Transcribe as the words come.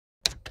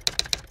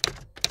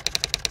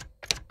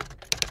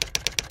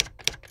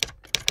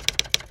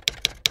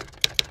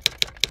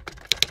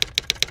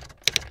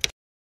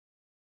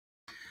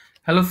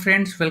Hello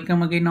friends,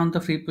 welcome again on the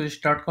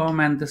freeproject.com,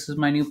 and this is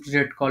my new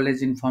project called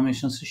as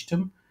Information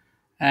System.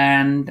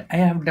 And I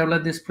have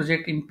developed this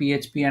project in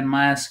PHP and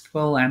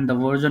MySQL, and the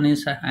version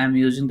is I am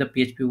using the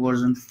PHP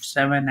version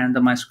 7 and the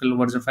MySQL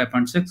version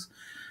 5.6.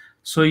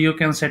 So you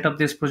can set up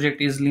this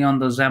project easily on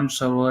the XAMPP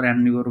server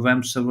and your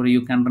WAMP server.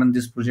 You can run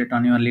this project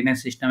on your Linux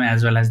system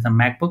as well as the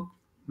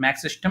Mac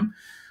system.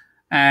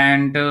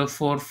 And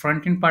for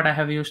front end part, I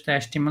have used the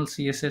HTML,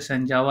 CSS,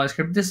 and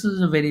JavaScript. This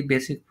is a very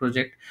basic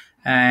project,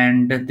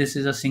 and this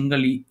is a single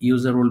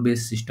user role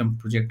based system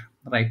project,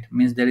 right?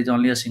 Means there is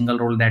only a single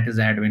role, that is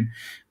admin,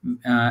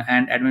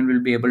 and admin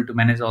will be able to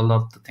manage all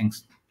of the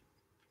things.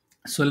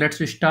 So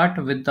let's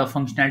start with the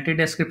functionality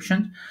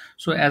description.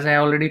 So as I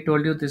already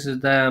told you, this is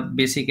the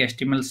basic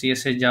HTML,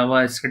 CSS,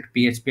 JavaScript,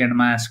 PHP, and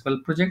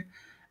MySQL project.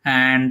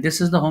 And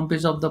this is the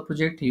homepage of the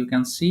project. You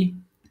can see,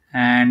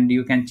 and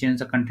you can change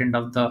the content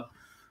of the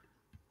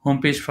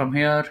homepage from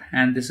here.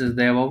 And this is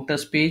the about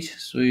us page,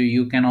 so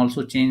you can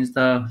also change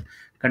the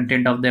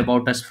content of the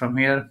about us from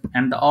here.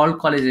 And the all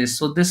colleges,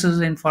 so this is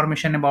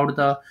information about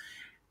the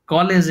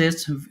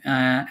colleges,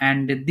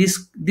 and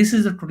this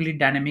is a totally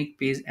dynamic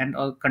page, and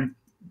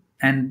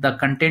and the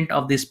content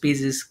of this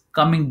page is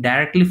coming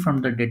directly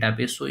from the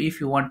database. So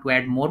if you want to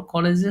add more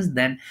colleges,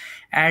 then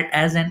add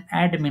as an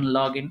admin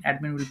login.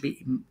 Admin will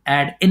be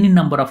add any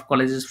number of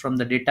colleges from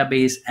the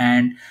database,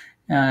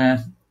 uh,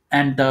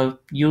 and the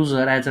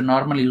user, as a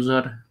normal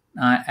user,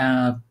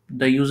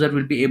 the user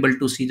will be able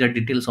to see the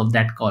details of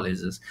that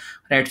colleges,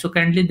 right? So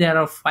currently there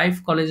are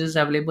 5 colleges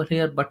available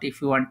here, but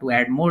if you want to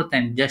add more,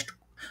 then just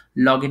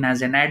log in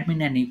as an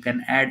admin and you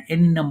can add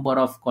any number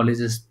of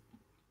colleges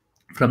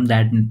from the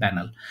admin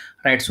panel,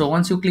 right? So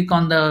once you click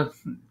on the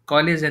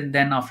college, and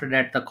then after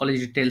that the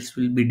college details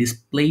will be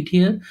displayed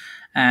here,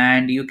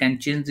 and you can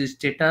change this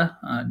data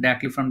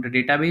directly from the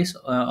database,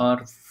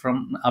 or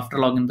from after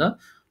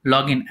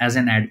login as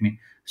an admin.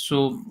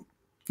 So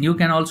you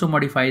can also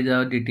modify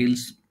the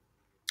details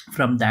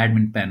from the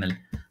admin panel.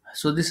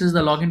 So this is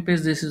the login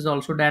page. This is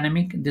also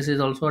dynamic. This is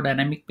also a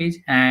dynamic page,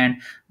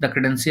 and the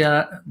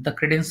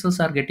credentials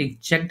are getting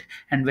checked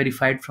and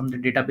verified from the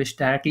database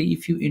directly.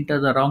 If you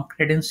enter the wrong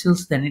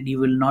credentials, then you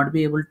will not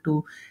be able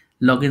to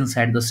log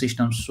inside the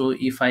system. So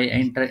if I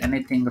enter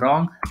anything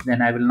wrong,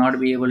 then I will not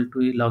be able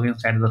to log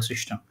inside the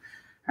system.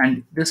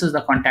 And this is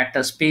the contact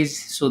us page.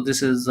 So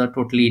this is a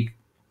totally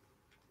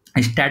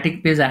a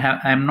static page. I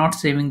am not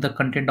saving the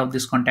content of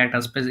this contact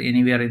us page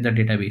anywhere in the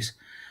database.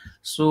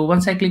 So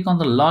once I click on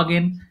the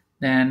login,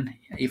 then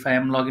if I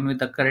am login with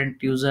the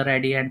current user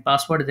ID and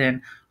password,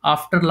 then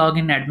after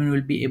login, admin will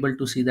be able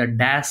to see the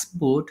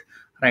dashboard,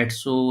 right?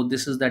 So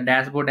this is the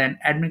dashboard, and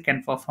admin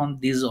can perform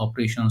these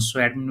operations. So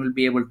admin will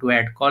be able to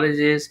add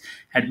colleges,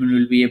 admin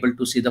will be able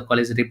to see the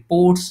college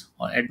reports,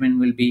 or admin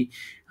will be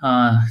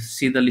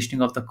see the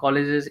listing of the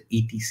colleges,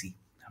 etc,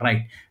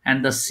 right?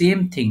 And the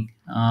same thing,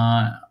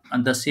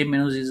 and the same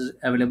menus is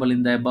available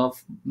in the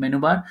above menu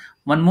bar.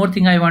 One more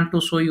thing I want to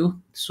show you.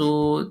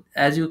 So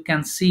as you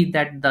can see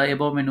that the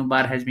above menu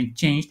bar has been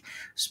changed,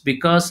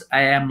 because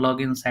I am logged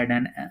inside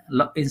and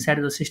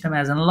inside the system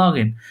as an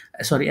login,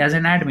 sorry, as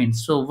an admin.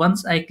 So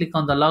once I click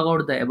on the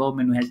logout, the above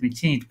menu has been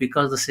changed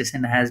because the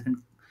session has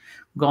been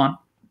gone.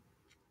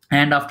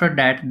 And after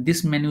that,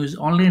 this menu is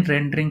only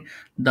rendering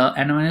the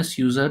anonymous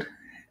user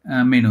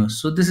menu.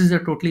 So this is a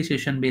totally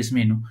session based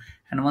menu.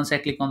 And once I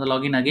click on the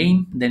login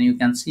again, then you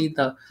can see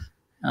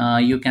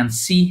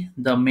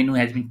the menu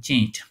has been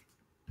changed.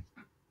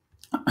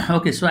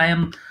 Okay, so I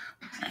am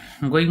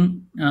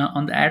going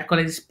on the add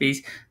colleges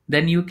page.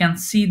 Then you can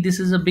see this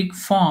is a big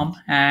form,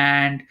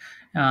 and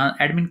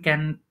admin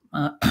can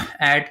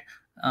add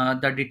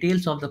the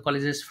details of the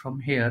colleges from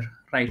here,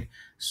 right?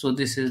 So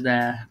this is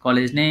the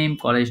college name,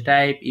 college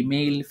type,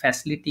 email,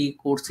 facility,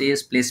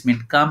 courses,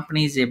 placement,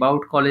 companies,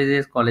 about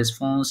colleges, college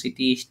phone,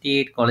 city,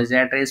 state, college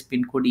address,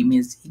 pin code, email,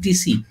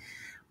 etc.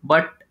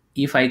 But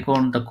if I go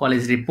on the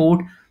college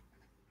report,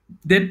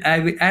 then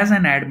as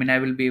an admin, I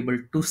will be able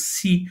to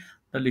see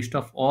the list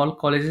of all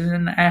colleges,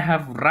 and I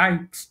have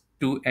rights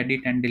to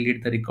edit and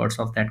delete the records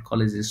of that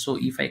colleges. So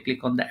if I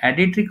click on the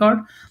edit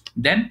record,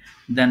 then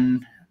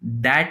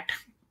that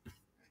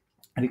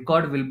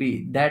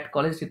that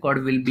college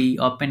record will be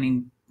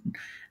open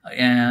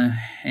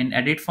in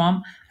edit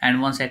form.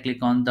 And once I click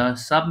on the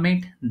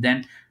submit,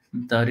 then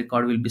the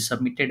record will be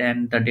submitted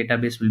and the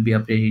database will be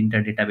updated in the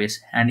database.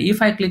 And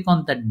if I click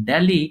on the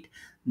delete,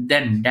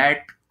 then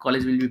that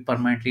college will be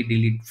permanently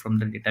deleted from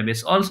the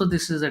database. Also,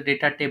 this is a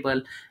data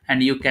table,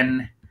 and you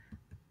can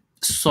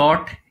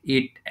sort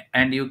it,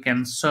 and you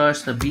can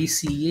search the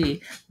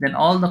BCA. Then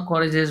all the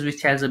colleges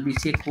which has a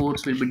BCA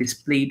course will be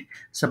displayed.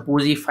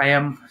 Suppose if I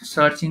am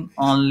searching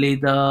only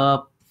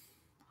the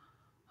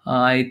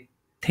I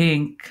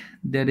think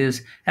there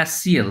is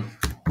SCL,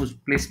 whose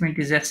placement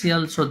is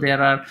SCL. So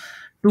there are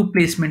two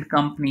placement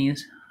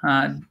companies,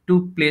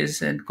 two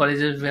place and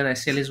colleges where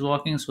SCL is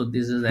working. So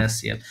this is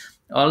SCL.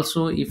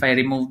 Also, if I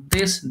remove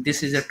this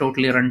is a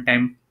totally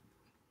runtime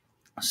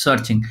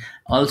searching.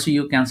 Also,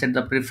 you can set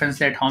the preference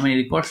that how many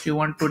records you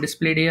want to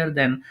display here,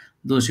 then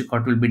those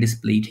records will be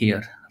displayed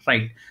here,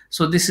 right?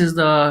 So this is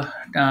the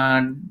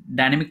uh,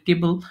 dynamic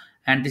table,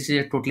 and this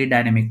is a totally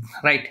dynamic,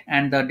 right?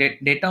 And the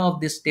data of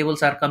these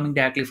tables are coming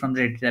directly from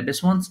the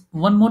database.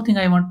 One more thing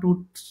I want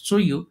to show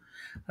you,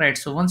 right?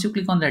 So once you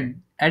click on that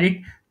edit,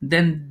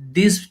 then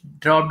these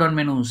drop down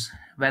menus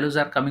values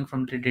are coming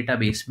from the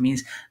database,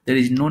 means there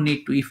is no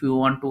need to, if you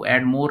want to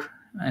add more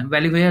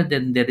value here,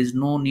 then there is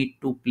no need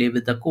to play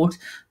with the codes.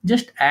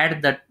 Just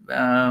add that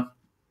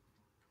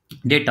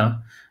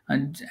data,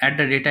 and add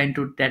the data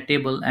into that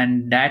table,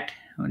 and that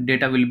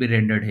data will be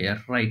rendered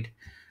here, right?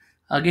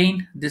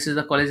 Again, this is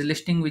the college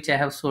listing which I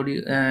have showed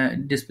you,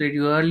 displayed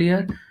you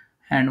earlier.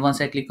 And once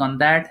I click on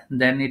that,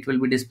 then it will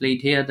be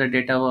displayed here, the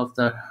data of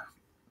the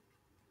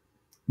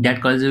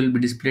that college will be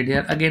displayed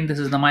here. Again, this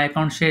is the my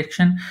account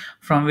section,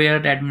 from where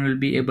the admin will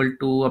be able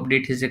to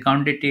update his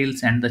account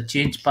details and the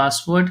change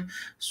password.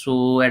 So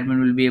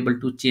admin will be able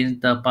to change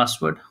the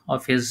password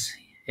of his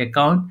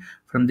account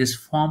from this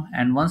form.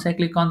 And once I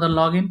click on the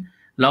login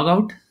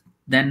logout,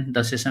 then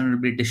the session will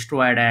be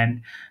destroyed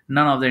and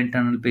none of the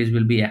internal page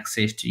will be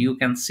accessed. You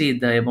can see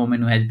the above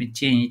menu has been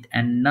changed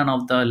and none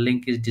of the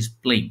link is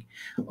displaying.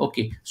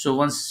 Okay, so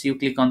once you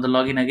click on the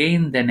login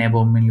again, then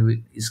above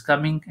menu is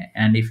coming,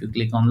 and if you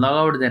click on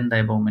logout, then the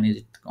above menu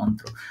is gone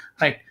through,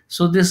 right?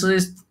 So this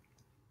is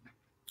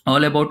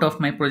all about of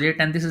my project,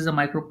 and this is a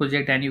micro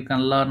project, and you can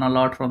learn a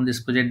lot from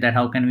this project, that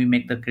how can we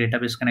make the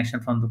database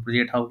connection from the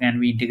project, how can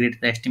we integrate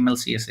the HTML,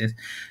 CSS,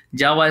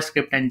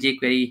 JavaScript and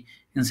jQuery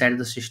inside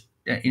the system,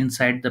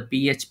 inside the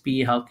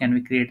PHP, how can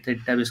we create the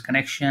database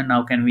connection,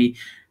 how can we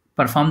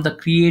perform the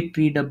create,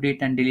 read,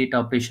 update and delete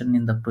operation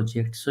in the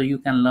project. So you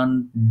can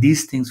learn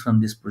these things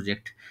from this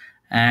project.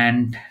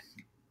 And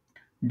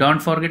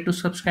don't forget to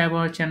subscribe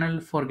our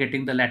channel for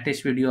getting the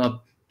latest video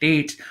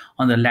updates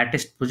on the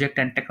latest project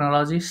and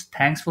technologies.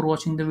 Thanks for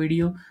watching the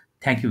video.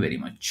 Thank you very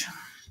much.